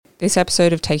This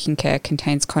episode of Taking Care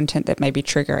contains content that may be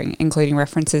triggering, including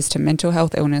references to mental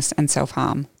health illness and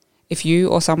self-harm. If you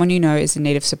or someone you know is in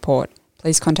need of support,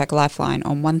 please contact Lifeline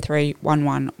on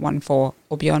 131114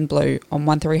 or Beyond Blue on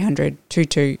 1300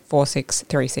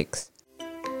 224636.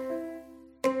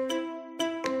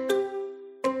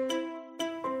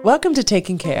 Welcome to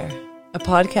Taking Care, a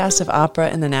podcast of Opera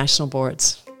and the National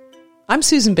Boards. I'm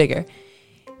Susan Bigger,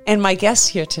 and my guest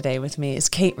here today with me is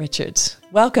Kate Richards.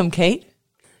 Welcome, Kate.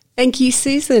 Thank you,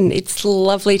 Susan. It's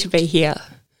lovely to be here.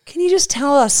 Can you just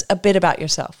tell us a bit about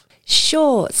yourself?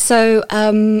 Sure. So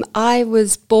I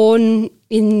was born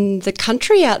in the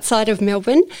country outside of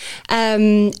Melbourne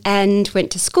and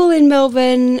went to school in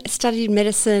Melbourne, studied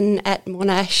medicine at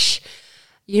Monash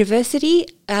University.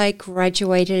 I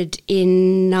graduated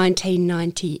in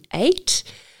 1998.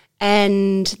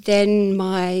 And then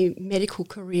my medical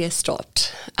career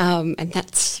stopped, and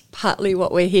that's partly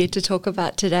what we're here to talk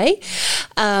about today.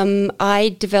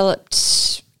 I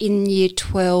developed in year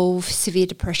 12 severe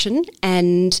depression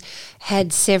and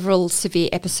had several severe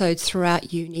episodes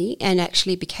throughout uni and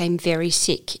actually became very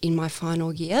sick in my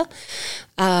final year.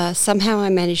 Somehow I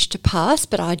managed to pass,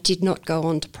 but I did not go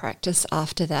on to practice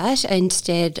after that.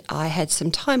 Instead, I had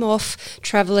some time off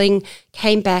travelling,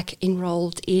 came back,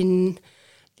 enrolled in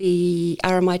the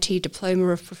RMIT Diploma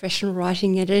of Professional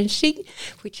Writing and Editing,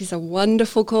 which is a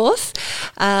wonderful course.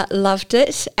 Loved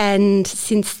it. And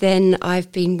since then,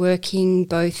 I've been working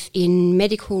both in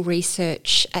medical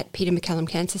research at Peter MacCallum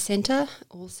Cancer Centre,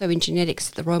 also in genetics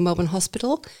at the Royal Melbourne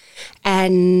Hospital,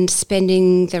 and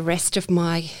spending the rest of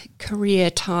my career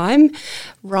time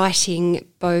writing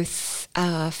both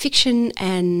fiction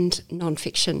and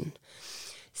non-fiction.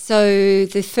 So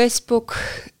the first book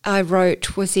I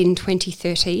wrote was in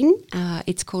 2013.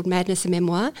 It's called Madness, a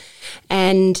Memoir,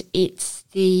 and it's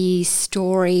the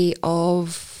story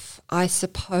of, I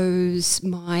suppose,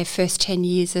 my first 10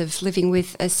 years of living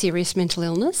with a serious mental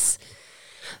illness.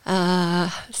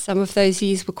 Some of those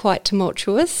years were quite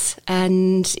tumultuous,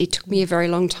 and it took me a very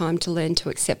long time to learn to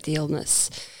accept the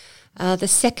illness. The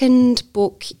second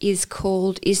book is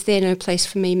called Is There No Place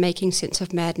for Me? Making Sense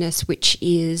of Madness, which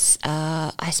is,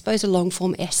 I suppose, a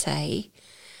long-form essay.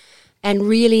 And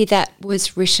really that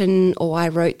was written, or I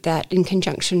wrote that in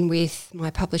conjunction with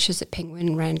my publishers at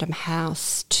Penguin Random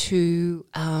House to,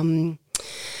 I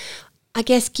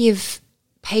guess, give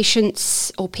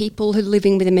patients or people who are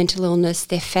living with a mental illness,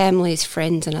 their families,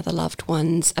 friends and other loved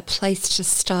ones, a place to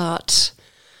start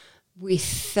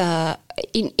with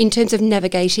in terms of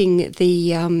navigating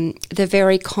the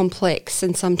very complex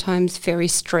and sometimes very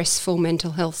stressful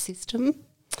mental health system.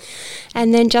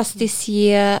 And then just this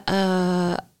year,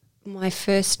 my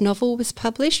first novel was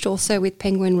published, also with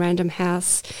Penguin Random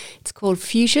House. It's called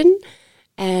Fusion,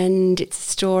 and it's a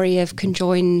story of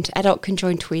adult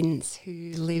conjoined twins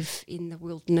who live in the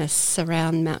wilderness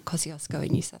around Mount Kosciuszko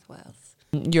in New South Wales.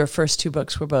 Your first two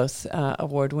books were both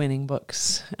award-winning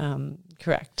books,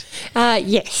 correct?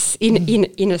 Yes,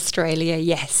 in Australia,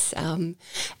 yes.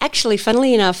 Actually,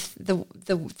 funnily enough,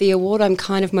 the award I'm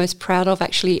kind of most proud of,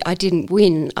 actually, I didn't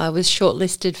win. I was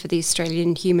shortlisted for the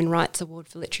Australian Human Rights Award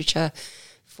for Literature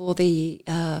for the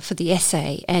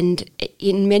essay, and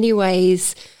in many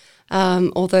ways,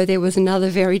 although there was another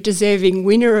very deserving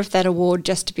winner of that award,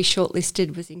 just to be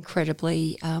shortlisted was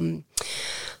incredibly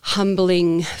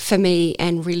humbling for me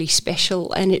and really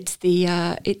special, and it's the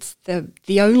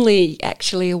only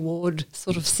actually award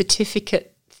sort of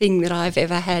certificate thing that I've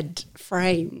ever had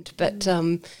framed, but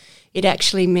it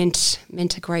actually meant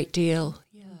a great deal.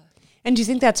 Yeah. And do you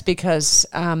think that's because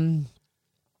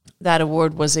that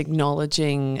award was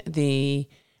acknowledging the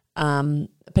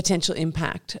potential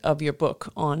impact of your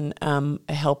book on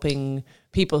helping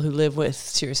people who live with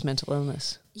serious mental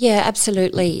illness? Yeah,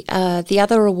 absolutely. The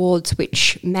other awards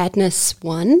which Madness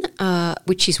won,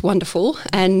 which is wonderful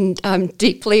and I'm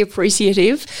deeply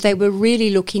appreciative, they were really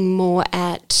looking more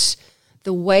at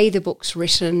the way the book's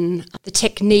written, the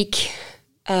technique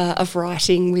of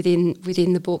writing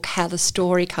within the book, how the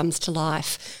story comes to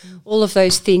life, all of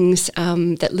those things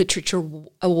that literature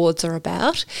awards are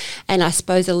about, and I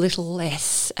suppose a little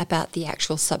less about the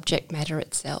actual subject matter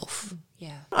itself.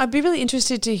 Yeah, I'd be really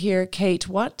interested to hear, Kate,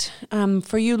 what,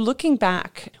 for you looking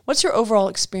back, what's your overall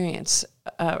experience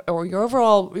or your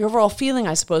overall feeling,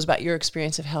 I suppose, about your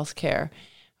experience of healthcare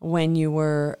when you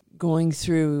were going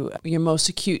through your most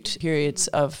acute periods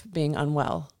of being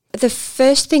unwell? The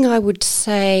first thing I would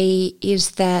say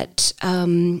is that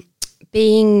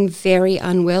being very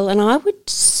unwell, and I would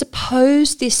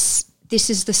suppose this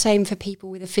is the same for people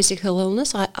with a physical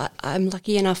illness. I'm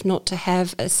lucky enough not to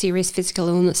have a serious physical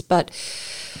illness, but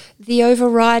the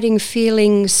overriding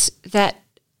feelings that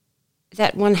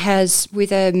that one has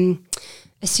with a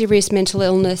serious mental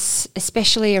illness,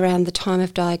 especially around the time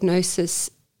of diagnosis,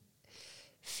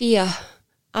 fear.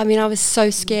 I mean, I was so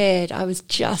scared. I was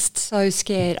just so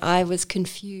scared. I was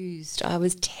confused. I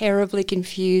was terribly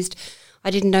confused.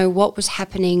 I didn't know what was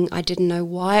happening. I didn't know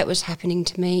why it was happening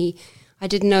to me. I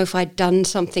didn't know if I'd done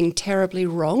something terribly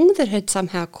wrong that had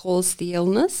somehow caused the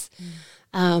illness.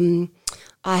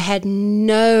 I had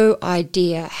no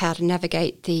idea how to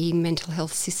navigate the mental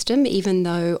health system, even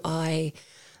though I,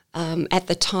 at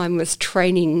the time, was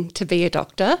training to be a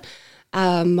doctor.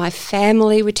 My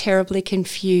family were terribly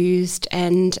confused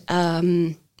and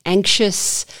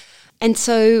anxious. And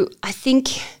so I think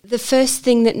the first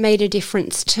thing that made a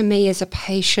difference to me as a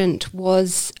patient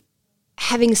was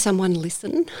having someone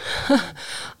listen,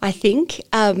 I think.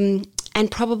 And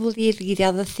probably the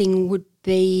other thing would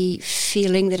be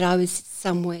feeling that I was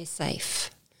somewhere safe.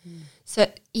 So,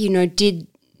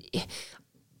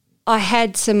 I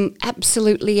had some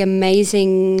absolutely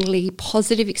amazingly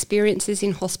positive experiences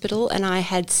in hospital, and I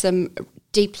had some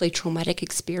deeply traumatic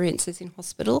experiences in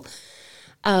hospital.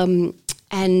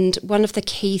 And one of the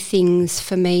key things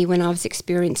for me when I was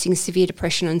experiencing severe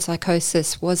depression and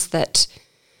psychosis was that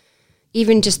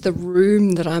even just the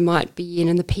room that I might be in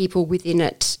and the people within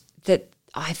it, that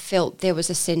I felt there was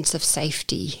a sense of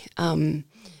safety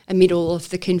amid all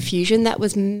of the confusion. That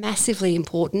was massively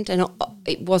important, and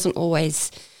it wasn't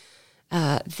always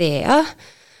there.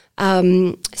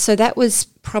 So that was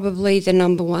probably the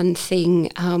number one thing.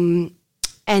 And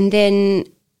then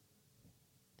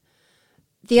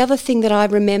the other thing that I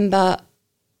remember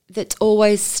that's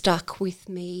always stuck with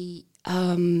me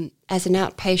as an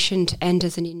outpatient and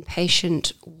as an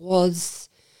inpatient was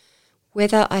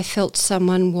whether I felt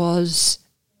someone was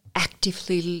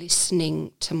actively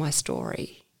listening to my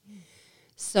story.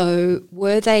 So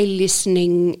were they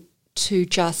listening to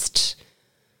just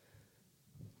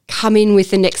come in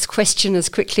with the next question as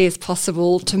quickly as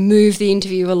possible, to move the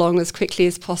interview along as quickly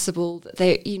as possible?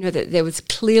 That there was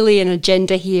clearly an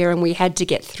agenda here and we had to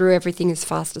get through everything as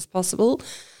fast as possible?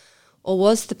 Or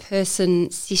was the person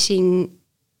sitting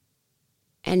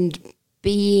and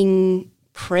being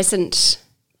present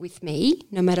with me,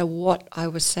 no matter what I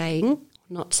was saying,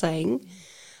 not saying,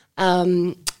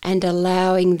 and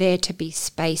allowing there to be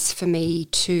space for me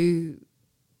to,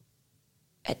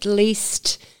 at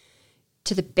least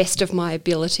to the best of my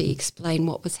ability, explain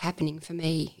what was happening for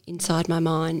me inside my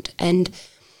mind? And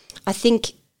I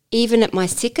think even at my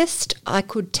sickest, I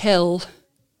could tell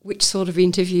which sort of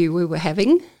interview we were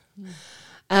having.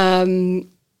 And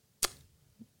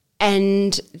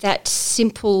that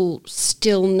simple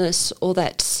stillness or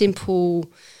that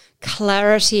simple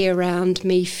clarity around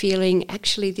me feeling,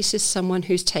 actually, this is someone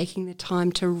who's taking the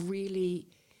time to really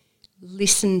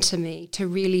listen to me, to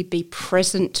really be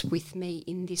present with me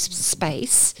in this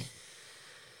space.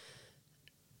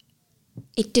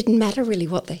 It didn't matter really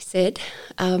what they said.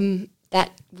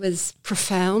 That was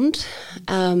profound.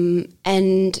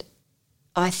 And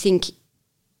I think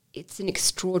it's an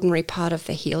extraordinary part of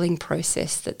the healing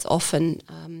process that's often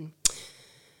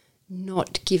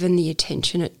not given the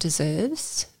attention it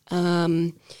deserves.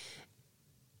 And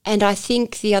I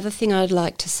think the other thing I'd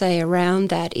like to say around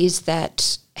that is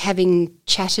that having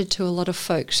chatted to a lot of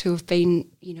folks who have been,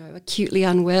 acutely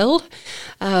unwell,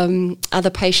 other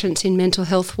patients in mental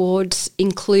health wards,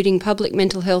 including public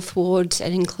mental health wards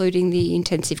and including the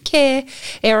intensive care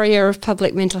area of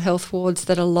public mental health wards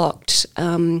that are locked,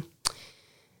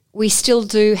 we still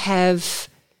do have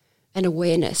an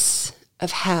awareness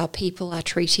of how people are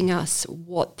treating us,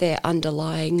 what their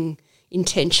underlying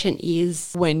intention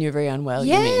is. When you're very unwell,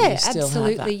 yeah, you mean? You still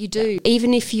absolutely, have that. you do. Yeah.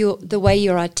 Even if the way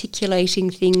you're articulating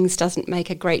things doesn't make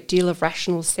a great deal of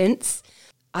rational sense,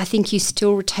 I think you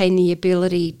still retain the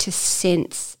ability to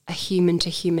sense a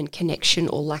human-to-human connection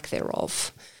or lack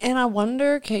thereof. And I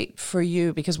wonder, Kate, for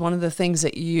you, because one of the things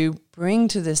that you bring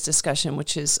to this discussion,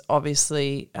 which is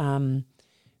obviously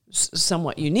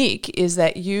somewhat unique, is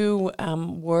that you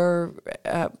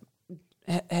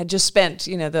had just spent,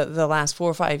 the last 4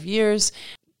 or 5 years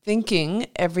thinking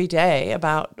every day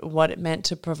about what it meant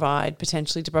to provide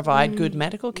good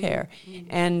medical care.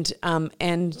 And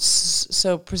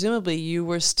so presumably you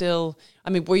were still,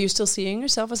 were you still seeing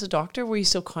yourself as a doctor? Were you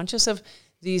still conscious of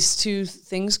these two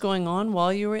things going on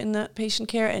while you were in that patient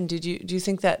care? And do you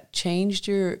think that changed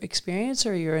your experience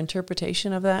or your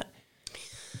interpretation of that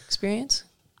experience?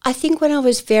 I think when I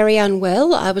was very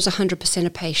unwell, I was 100%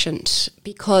 a patient,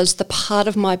 because the part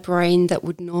of my brain that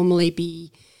would normally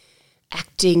be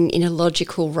acting in a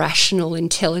logical, rational,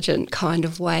 intelligent kind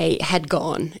of way had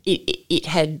gone. It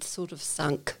had sort of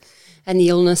sunk, and the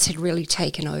illness had really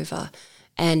taken over.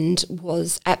 and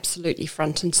was absolutely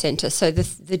front and centre. So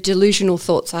the delusional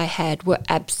thoughts I had were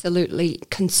absolutely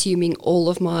consuming all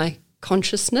of my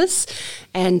consciousness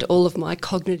and all of my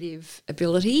cognitive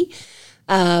ability.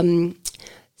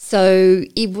 So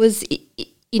it was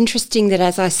interesting that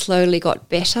as I slowly got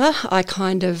better, I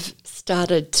kind of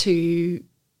started to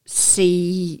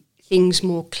see things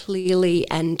more clearly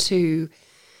and to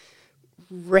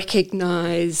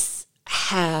recognise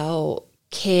how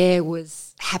care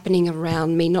was happening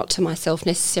around me, not to myself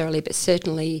necessarily, but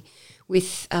certainly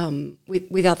with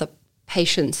other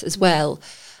patients as well.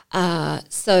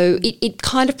 So it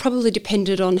kind of probably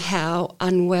depended on how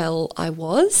unwell I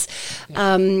was.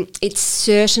 It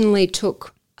certainly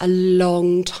took a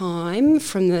long time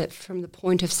from the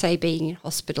point of, say, being in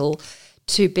hospital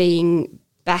to being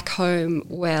back home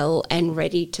well and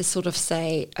ready to sort of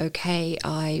say, okay,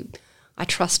 I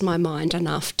trust my mind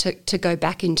enough to go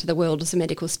back into the world as a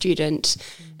medical student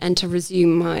and to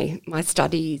resume my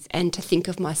studies and to think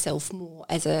of myself more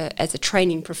as a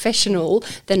training professional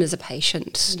than as a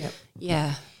patient. Yep.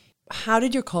 Yeah. How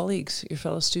did your colleagues, your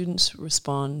fellow students,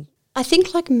 respond? I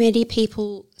think, like many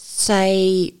people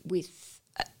say with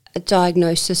a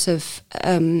diagnosis of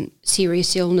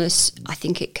serious illness, I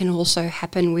think it can also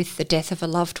happen with the death of a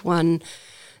loved one,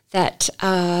 that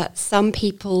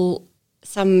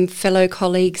some fellow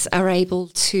colleagues are able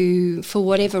to, for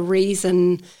whatever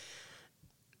reason,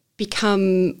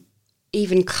 become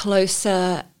even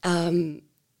closer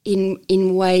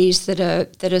in ways that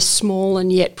are small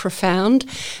and yet profound,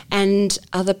 and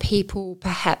other people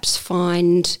perhaps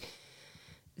find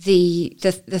the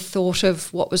thought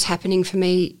of what was happening for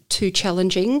me too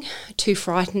challenging, too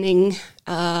frightening.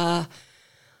 I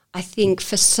think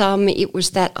for some it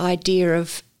was that idea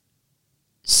of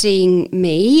seeing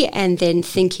me and then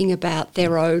thinking about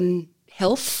their own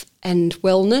health and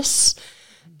wellness,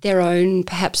 their own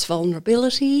perhaps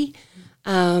vulnerability,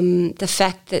 the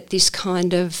fact that this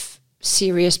kind of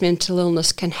serious mental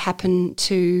illness can happen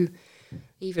to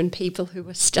even people who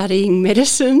are studying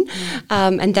medicine,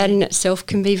 and that in itself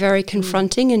can be very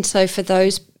confronting. And so for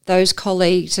those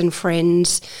colleagues and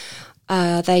friends,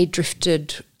 they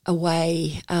drifted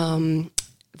away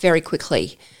very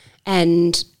quickly.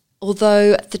 And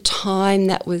although at the time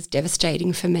that was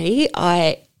devastating for me,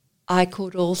 I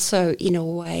could also, in a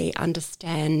way,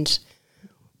 understand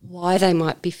why they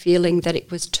might be feeling that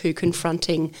it was too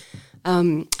confronting.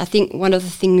 I think one of the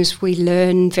things we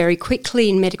learn very quickly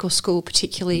in medical school,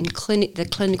 particularly in the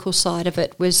clinical side of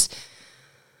it, was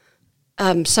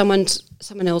someone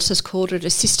else has called it a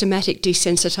systematic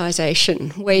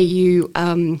desensitization, where you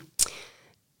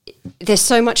there's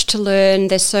so much to learn,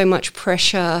 there's so much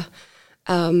pressure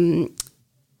that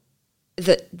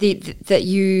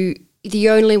the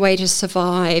only way to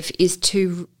survive is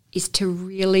to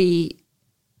really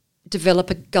develop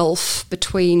a gulf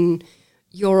between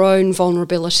your own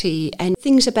vulnerability and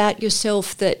things about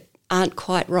yourself that aren't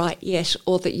quite right yet,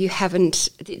 or that you haven't,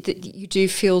 that you do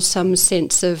feel some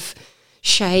sense of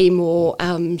shame or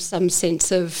some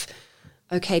sense of,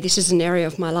 okay, this is an area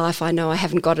of my life I know I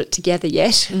haven't got it together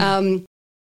yet.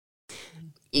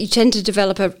 You tend to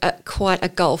develop quite a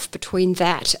gulf between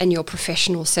that and your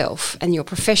professional self, and your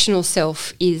professional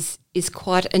self is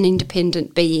quite an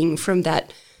independent being from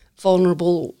that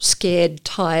vulnerable, scared,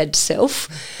 tired self.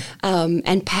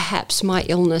 And perhaps my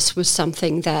illness was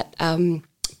something that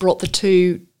brought the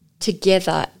two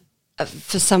together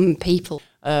for some people.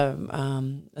 A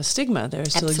stigma. There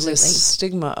still exists a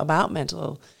stigma about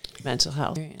mental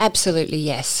health. Absolutely,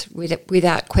 yes,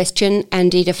 without question.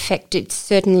 And it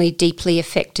certainly deeply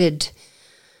affected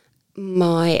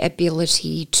my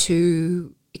ability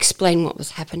to explain what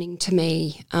was happening to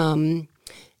me.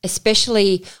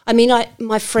 Especially, I mean,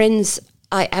 my friends,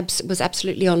 I was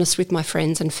absolutely honest with my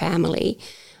friends and family,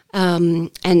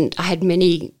 and I had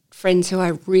many friends who I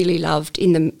really loved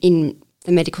in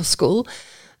the medical school,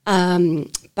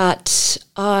 but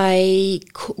I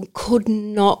could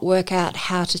not work out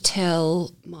how to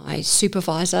tell my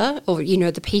supervisor, or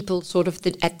the people sort of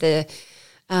at the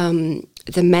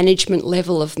management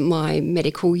level of my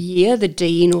medical year, the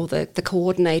dean or the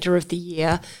coordinator of the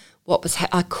year,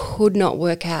 I could not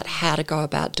work out how to go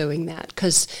about doing that,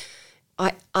 because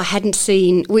I hadn't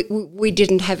seen, we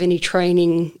didn't have any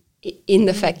training in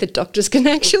the fact that doctors can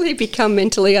actually become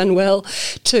mentally unwell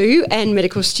too, and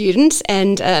medical students,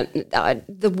 and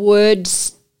the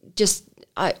words just,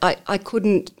 I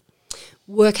couldn't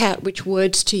work out which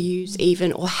words to use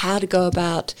even, or how to go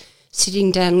about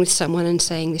sitting down with someone and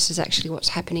saying, this is actually what's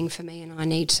happening for me and I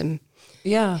need some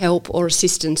help or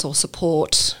assistance or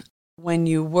support. When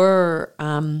you were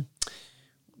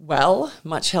well,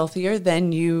 much healthier,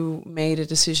 then you made a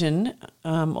decision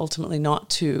ultimately not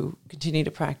to continue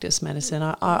to practice medicine.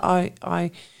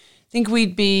 I think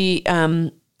we'd be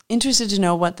interested to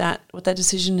know what that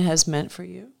decision has meant for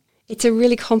you. It's a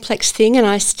really complex thing, and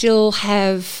I still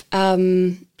have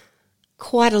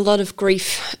quite a lot of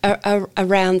grief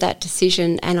around that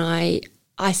decision, and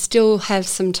I still have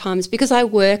sometimes, because I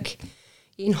work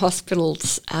in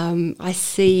hospitals, I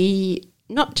see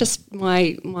not just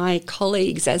my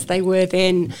colleagues as they were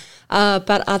then,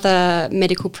 but other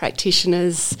medical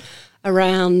practitioners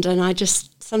around, and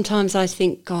sometimes I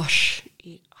think, gosh,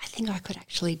 I think I could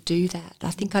actually do that.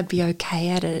 I think I'd be okay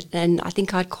at it, and I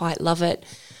think I'd quite love it.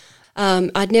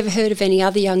 I'd never heard of any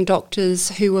other young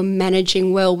doctors who were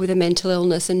managing well with a mental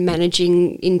illness and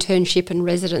managing internship and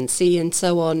residency and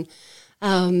so on.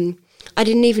 I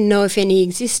didn't even know if any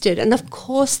existed. And of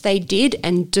course they did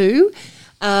and do,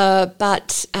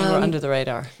 but... they were under the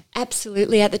radar.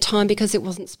 Absolutely, at the time, because it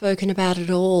wasn't spoken about at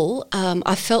all.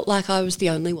 I felt like I was the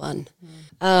only one.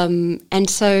 And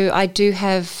so I do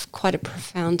have quite a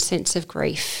profound sense of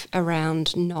grief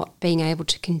around not being able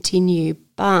to continue,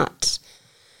 but...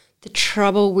 the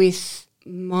trouble with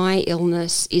my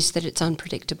illness is that it's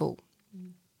unpredictable.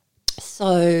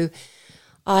 So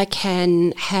I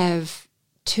can have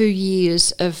 2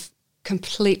 years of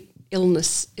complete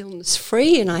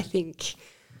illness-free, and I think,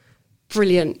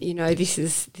 brilliant, this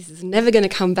is never going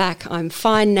to come back. I'm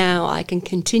fine now. I can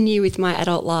continue with my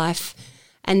adult life.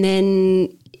 And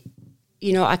then,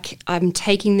 I'm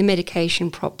taking the medication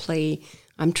properly.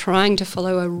 I'm trying to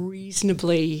follow a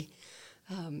reasonably...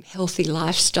 healthy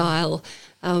lifestyle,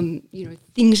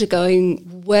 things are going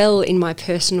well in my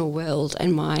personal world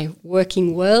and my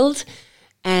working world,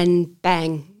 and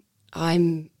bang,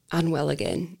 I'm unwell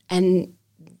again. And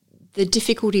the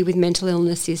difficulty with mental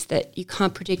illness is that you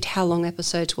can't predict how long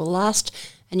episodes will last,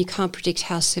 and you can't predict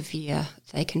how severe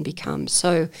they can become.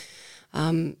 So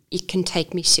it can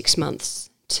take me 6 months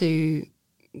to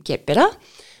get better.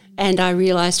 And I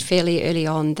realised fairly early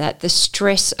on that the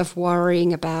stress of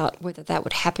worrying about whether that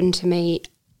would happen to me,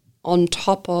 on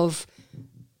top of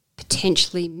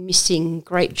potentially missing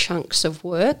great chunks of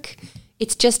work,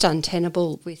 it's just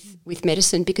untenable with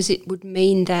medicine, because it would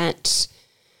mean that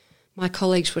my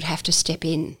colleagues would have to step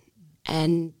in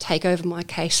and take over my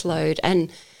caseload.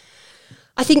 And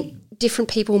I think different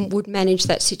people would manage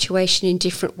that situation in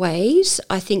different ways.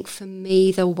 I think for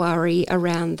me, the worry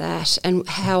around that and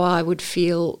how I would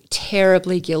feel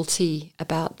terribly guilty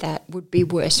about that would be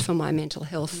worse for my mental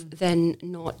health than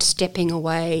not stepping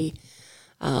away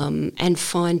and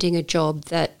finding a job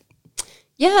that,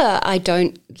 I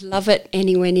don't love it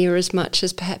anywhere near as much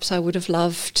as perhaps I would have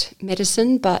loved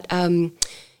medicine, but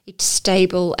it's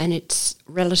stable and it's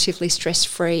relatively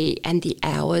stress-free, and the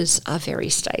hours are very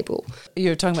stable.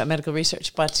 You're talking about medical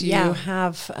research, but you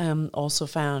have also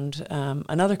found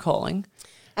another calling.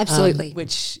 Absolutely.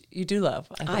 Which you do love.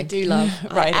 I do love.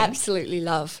 I absolutely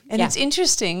love. And it's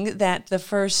interesting that the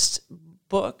first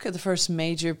book, the first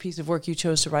major piece of work you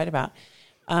chose to write about,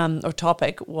 or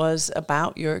topic, was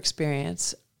about your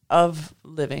experience of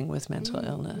living with mental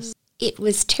illness. It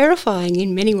was terrifying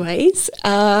in many ways.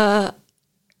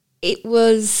 It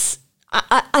was,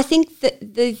 I think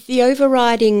that the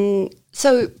overriding,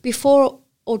 so before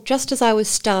or just as I was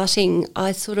starting,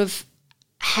 I sort of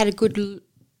had a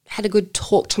good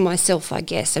talk to myself, I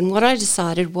guess. And what I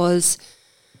decided was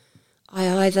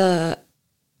I either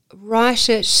write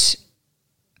it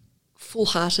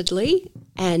full-heartedly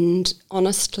and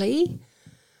honestly,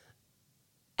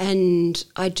 and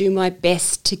I do my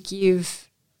best to give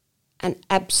an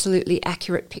absolutely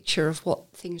accurate picture of what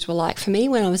things were like for me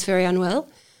when I was very unwell,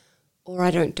 or I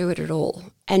don't do it at all.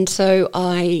 And so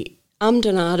I ummed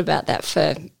and ahed about that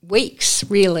for weeks,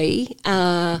 really,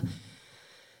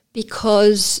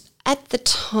 because at the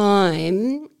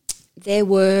time there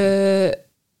were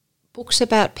books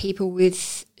about people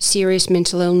with serious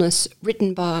mental illness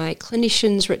written by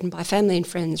clinicians, written by family and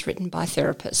friends, written by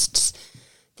therapists.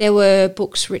 There were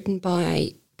books written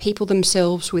by people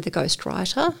themselves with a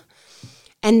ghostwriter.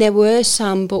 And there were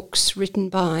some books written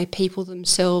by people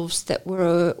themselves that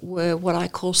were what I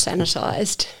call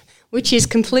sanitised, which is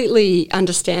completely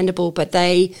understandable. But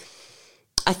I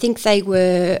think they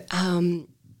were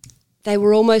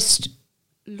almost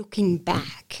looking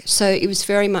back. So it was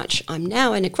very much, I'm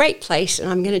now in a great place, and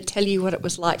I'm going to tell you what it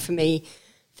was like for me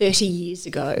 30 years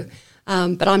ago.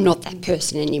 But I'm not that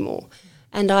person anymore.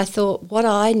 And I thought what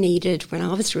I needed when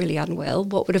I was really unwell,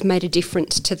 what would have made a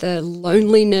difference to the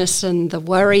loneliness and the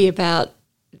worry about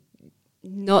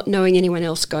not knowing anyone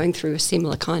else going through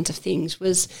similar kinds of things,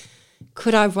 was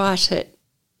could I write it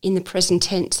in the present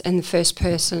tense and the first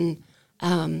person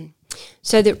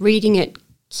so that reading it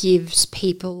gives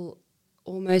people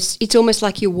it's almost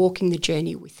like you're walking the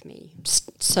journey with me.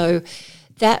 So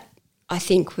that, I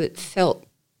think, felt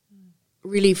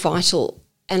really vital,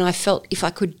 and I felt if I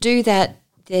could do that,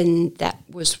 then that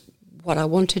was what I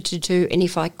wanted to do, and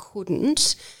if I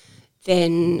couldn't,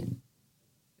 then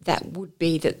that would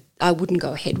be that I wouldn't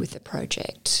go ahead with the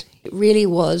project. It really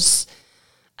was,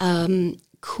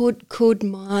 could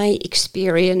my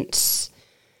experience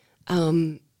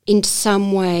in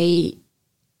some way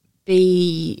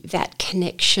be that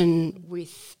connection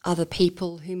with other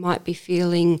people who might be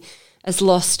feeling as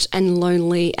lost and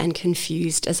lonely and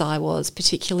confused as I was,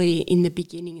 particularly in the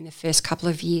beginning, in the first couple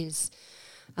of years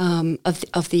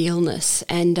of the illness.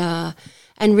 And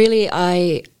really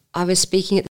I was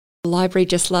speaking at the library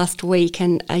just last week,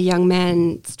 and a young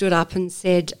man stood up and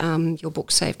said, your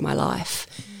book saved my life.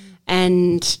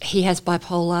 And he has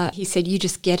bipolar. He said, you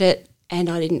just get it. And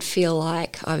I didn't feel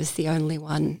like I was the only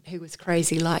one who was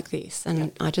crazy like this.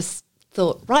 And I just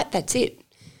thought, right, that's it.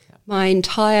 My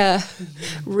entire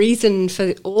reason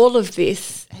for all of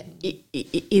this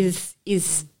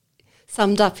is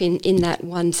summed up in that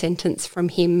one sentence from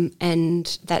him,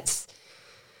 and that's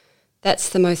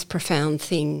the most profound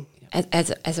thing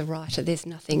as a writer. There's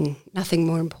nothing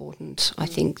more important, I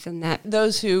think, than that.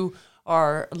 Those who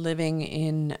are living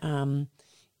in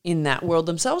that world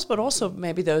themselves, but also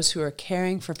maybe those who are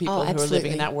caring for people who are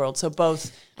living in that world. So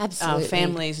both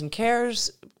families and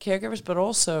caregivers, but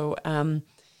also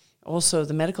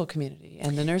the medical community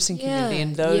and the nursing community,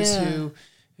 and those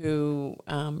who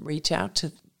reach out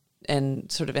to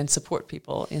and support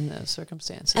people in those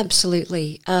circumstances.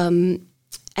 Absolutely.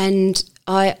 And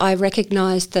I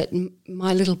recognise that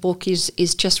my little book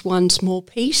is just one small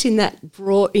piece in that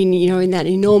in that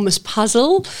enormous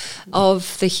puzzle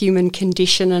of the human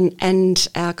condition and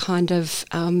our kind of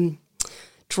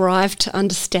drive to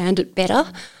understand it better.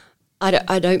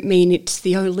 I don't mean it's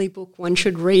the only book one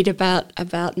should read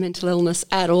about mental illness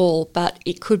at all, but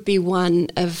it could be one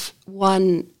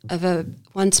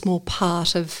small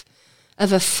part of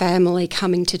a family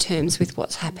coming to terms with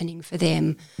what's happening for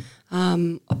them.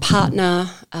 A partner,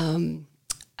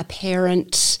 a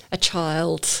parent, a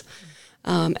child,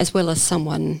 as well as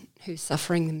someone who's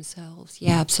suffering themselves.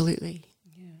 Yeah, absolutely.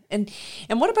 Yeah.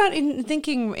 And what about in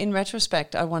thinking in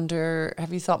retrospect, I wonder,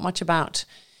 have you thought much about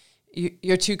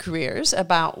your two careers,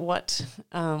 about what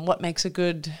makes a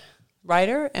good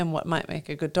writer and what might make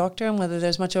a good doctor, and whether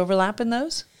there's much overlap in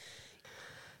those?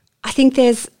 I think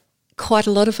there's quite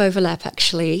a lot of overlap,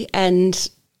 actually, and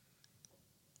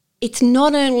it's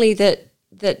not only that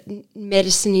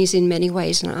medicine is in many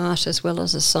ways an art as well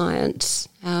as a science,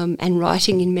 and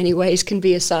writing in many ways can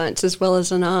be a science as well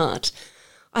as an art.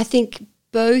 I think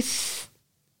both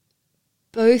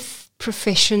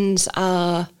professions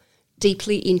are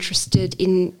deeply interested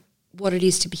in what it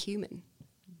is to be human,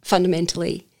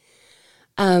 fundamentally,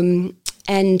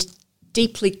 and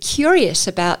deeply curious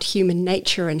about human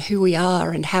nature and who we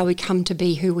are and how we come to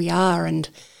be who we are and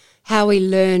how we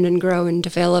learn and grow and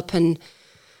develop, and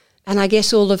I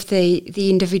guess all of the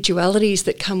individualities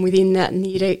that come within that, and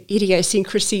the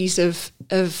idiosyncrasies of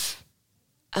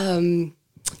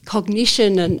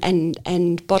cognition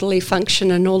and bodily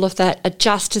function and all of that are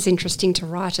just as interesting to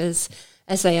writers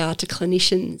as they are to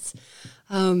clinicians.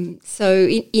 So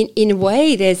in a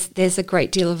way, there's a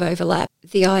great deal of overlap.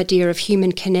 The idea of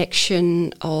human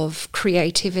connection, of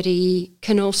creativity,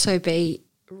 can also be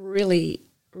really,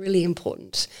 really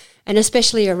important, and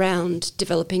especially around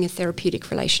developing a therapeutic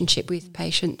relationship with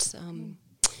patients.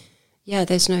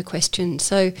 There's no question.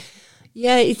 So,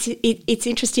 it's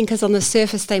interesting because on the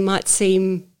surface they might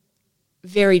seem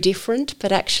very different,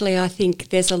 but actually I think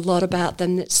there's a lot about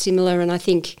them that's similar, and I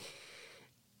think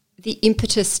the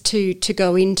impetus to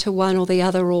go into one or the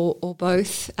other or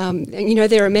both.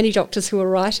 There are many doctors who are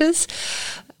writers,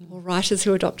 or writers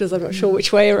who are doctors. I'm not sure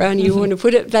which way around you want to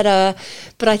put it,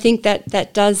 but I think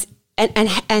that does and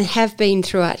have been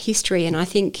throughout history, and I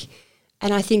think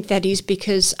that is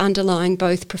because underlying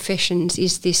both professions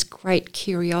is this great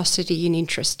curiosity and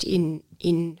interest in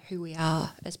who we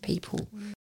are as people.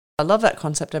 I love that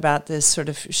concept about this sort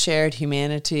of shared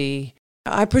humanity.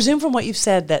 I presume from what you've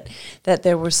said that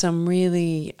there were some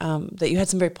really, that you had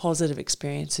some very positive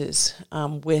experiences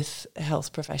with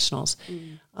health professionals.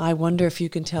 I wonder if you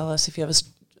can tell us, if you have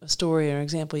a story or an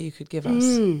example you could give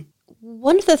us.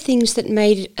 One of the things that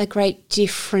made a great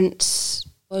difference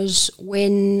was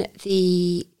when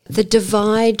the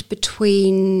divide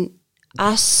between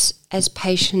us as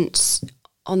patients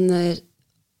on the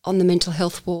mental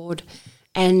health ward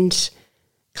and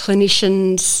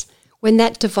clinicians when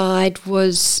that divide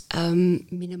was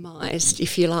minimised,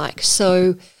 if you like.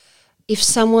 So if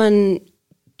someone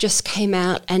just came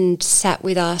out and sat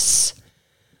with us,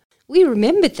 we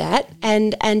remembered that,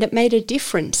 and it made a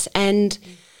difference. And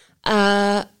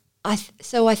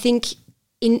so I think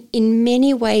in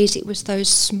many ways it was those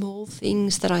small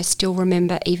things that I still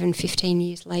remember even 15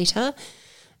 years later.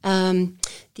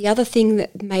 The other thing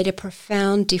that made a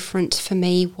profound difference for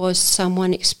me was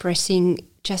someone expressing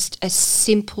just a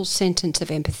simple sentence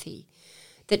of empathy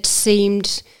that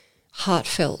seemed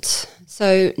heartfelt.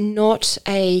 So not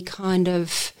a kind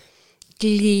of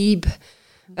glebe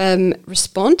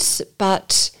response,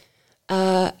 but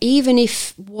even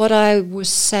if what I was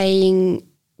saying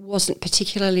wasn't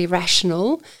particularly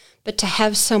rational, but to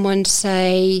have someone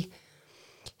say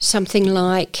something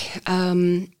like,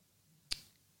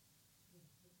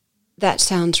 that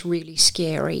sounds really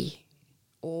scary,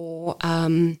 or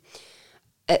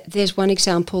there's one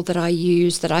example that I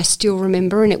use that I still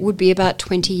remember, and it would be about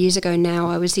 20 years ago now.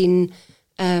 I was in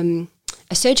a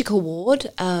surgical ward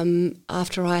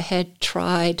after I had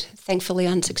tried, thankfully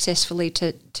unsuccessfully,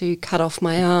 to cut off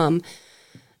my arm.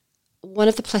 One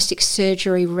of the plastic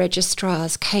surgery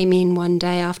registrars came in one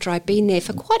day after I'd been there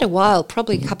for quite a while,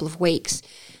 probably a couple of weeks,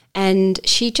 and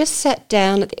she just sat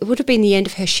down. It would have been the end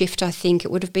of her shift, I think.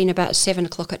 It would have been about 7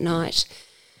 o'clock at night.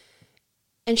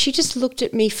 And she just looked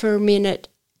at me for a minute,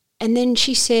 and then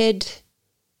she said,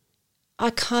 I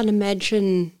can't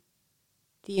imagine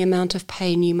the amount of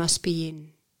pain you must be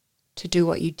in to do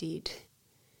what you did.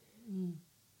 Mm.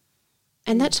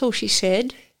 And that's all she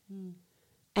said. Mm.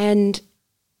 And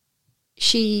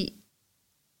she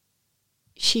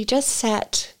just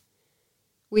sat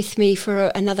with me for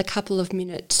another couple of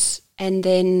minutes and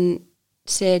then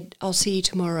said, I'll see you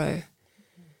tomorrow.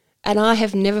 And I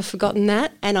have never forgotten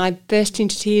that. And I burst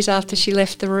into tears after she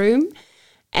left the room.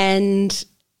 And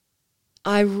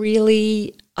I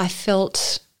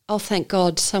felt, oh, thank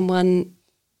God, someone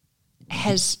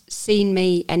has seen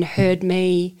me and heard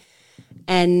me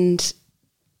and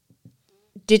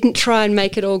didn't try and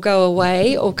make it all go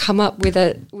away or come up with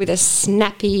a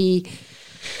snappy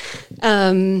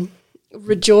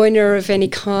rejoinder of any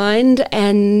kind.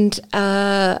 And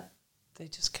they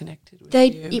just connected with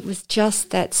you. It was just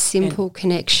that simple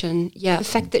connection. Yeah, the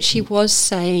fact that she was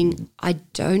saying, I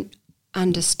don't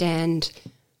understand,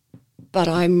 but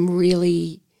I'm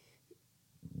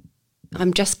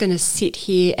just going to sit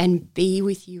here and be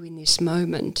with you in this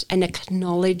moment and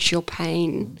acknowledge your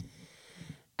pain.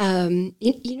 And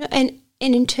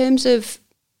in terms of,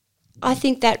 I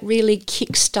think that really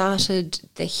kick-started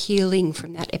the healing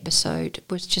from that episode,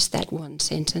 was just that one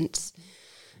sentence.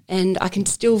 And I can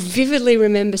still vividly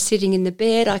remember sitting in the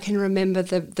bed. I can remember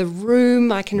the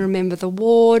room. I can remember the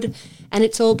ward. And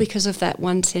it's all because of that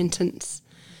one sentence.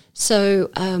 So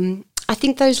I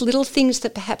think those little things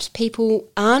that perhaps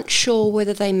people aren't sure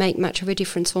whether they make much of a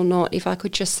difference or not, if I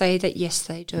could just say that, yes,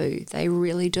 they do. They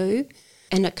really do.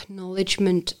 An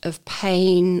acknowledgement of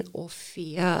pain or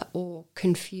fear or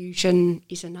confusion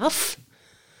is enough.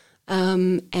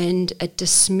 And a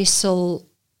dismissal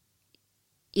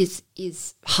is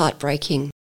heartbreaking.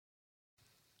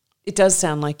 It does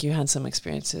sound like you had some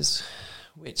experiences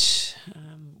which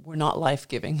were not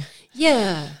life-giving.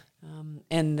 Yeah.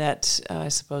 And that, I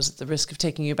suppose, at the risk of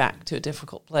taking you back to a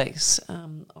difficult place,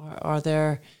 are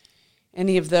there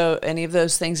any of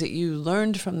those things that you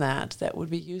learned from that would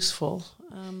be useful?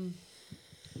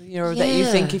 That you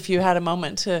think if you had a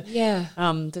moment to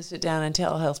sit down and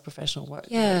tell a health professional what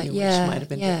you wish might have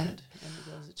been different, and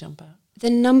those that jump out. The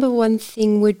number one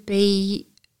thing would be,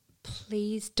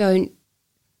 please don't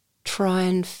try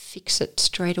and fix it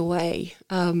straight away.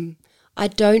 I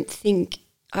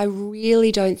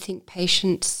really don't think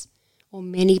patients, or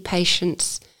many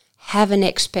patients, have an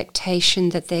expectation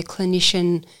that their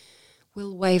clinician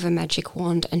will wave a magic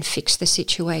wand and fix the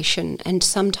situation. And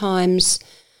sometimes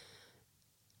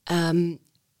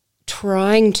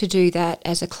trying to do that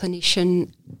as a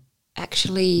clinician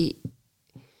actually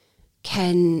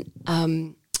can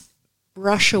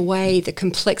brush away the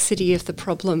complexity of the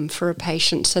problem for a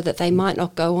patient, so that they might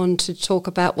not go on to talk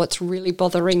about what's really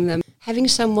bothering them. Having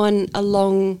someone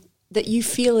along that you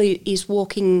feel is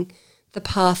walking the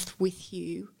path with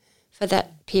you for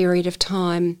that period of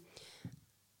time,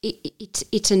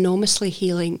 it's enormously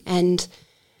healing. And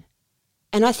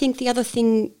I think the other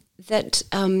thing that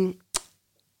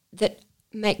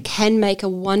can make a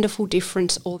wonderful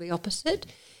difference, or the opposite,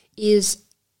 is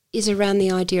around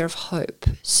the idea of hope.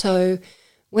 So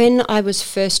when I was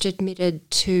first admitted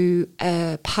to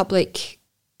a public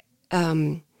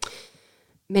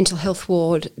mental health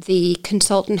ward, the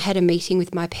consultant had a meeting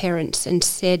with my parents and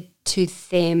said to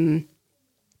them,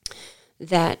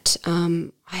 that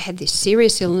I had this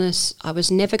serious illness. I was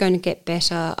never going to get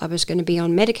better. I was going to be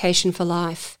on medication for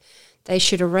life. They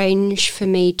should arrange for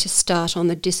me to start on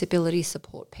the disability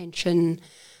support pension.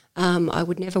 I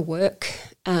would never work.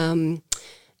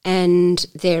 And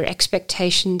their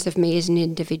expectations of me as an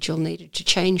individual needed to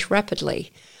change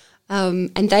rapidly. And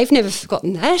they've never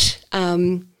forgotten that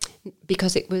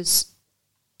because it was,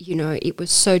 it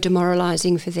was so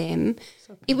demoralising for them.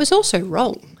 It was also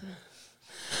wrong,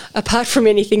 apart from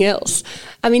anything else.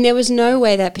 I mean, there was no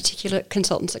way that particular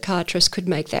consultant psychiatrist could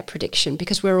make that prediction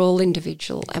because we're all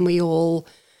individual and we all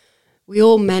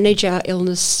manage our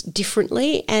illness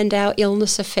differently and our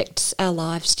illness affects our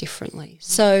lives differently.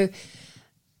 So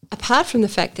apart from the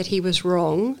fact that he was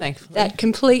wrong, thankfully, that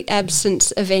complete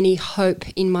absence of any hope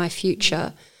in my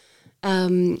future,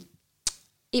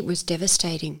 it was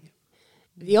devastating.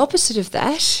 The opposite of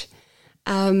that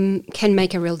can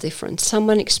make a real difference.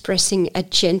 Someone expressing a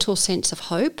gentle sense of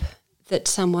hope that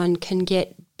someone can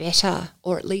get better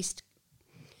or at least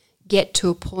get to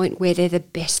a point where they're the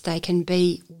best they can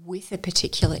be with a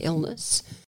particular illness.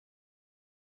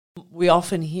 We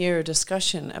often hear a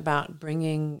discussion about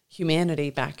bringing humanity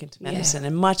back into medicine,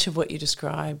 and much of what you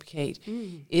describe, Kate,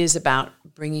 is about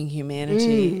bringing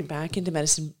humanity back into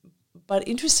medicine. But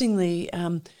interestingly,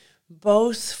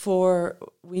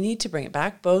 we need to bring it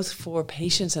back, both for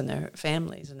patients and their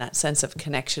families, and that sense of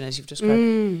connection, as you've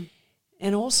described,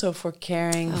 and also for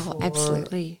caring for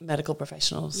absolutely. Medical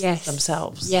professionals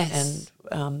themselves, and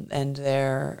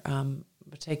their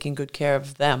taking good care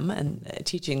of them and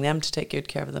teaching them to take good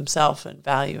care of themselves and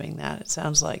valuing that. It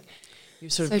sounds like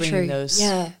you're sort of bringing those.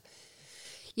 Yeah,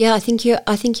 I think you're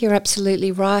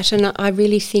absolutely right, and I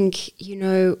really think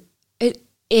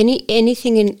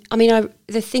anything in. I mean,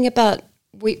 the thing about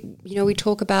we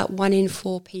talk about 1 in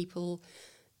 4 people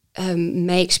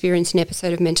may experience an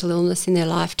episode of mental illness in their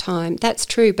lifetime. That's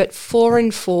true, but 4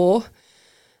 in 4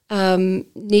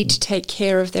 need to take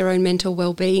care of their own mental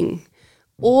well-being.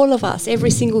 All of us, every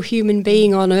single human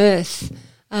being on earth,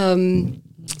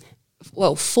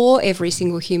 for every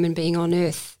single human being on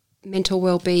earth, mental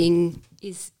well-being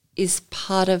is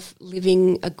part of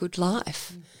living a good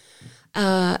life.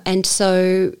 And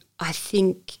so I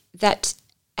think that's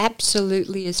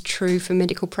absolutely as true for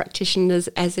medical practitioners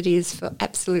as it is for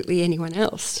absolutely anyone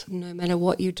else, no matter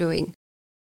what you're doing.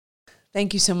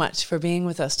 Thank you so much for being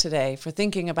with us today, for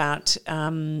thinking about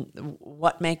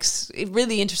what makes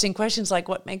really interesting questions like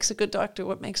what makes a good doctor,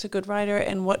 what makes a good writer,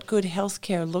 and what good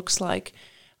healthcare looks like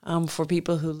for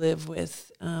people who live with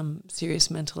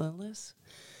serious mental illness.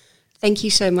 Thank you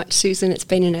so much, Susan. It's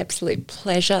been an absolute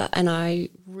pleasure, and I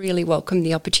really welcome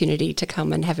the opportunity to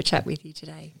come and have a chat with you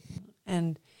today.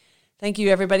 And thank you,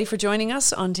 everybody, for joining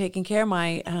us on Taking Care.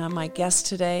 My guest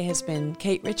today has been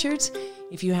Kate Richards.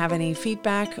 If you have any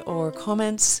feedback or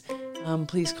comments,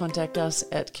 please contact us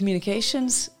at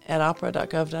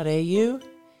communications@opera.gov.au,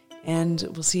 and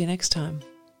we'll see you next time.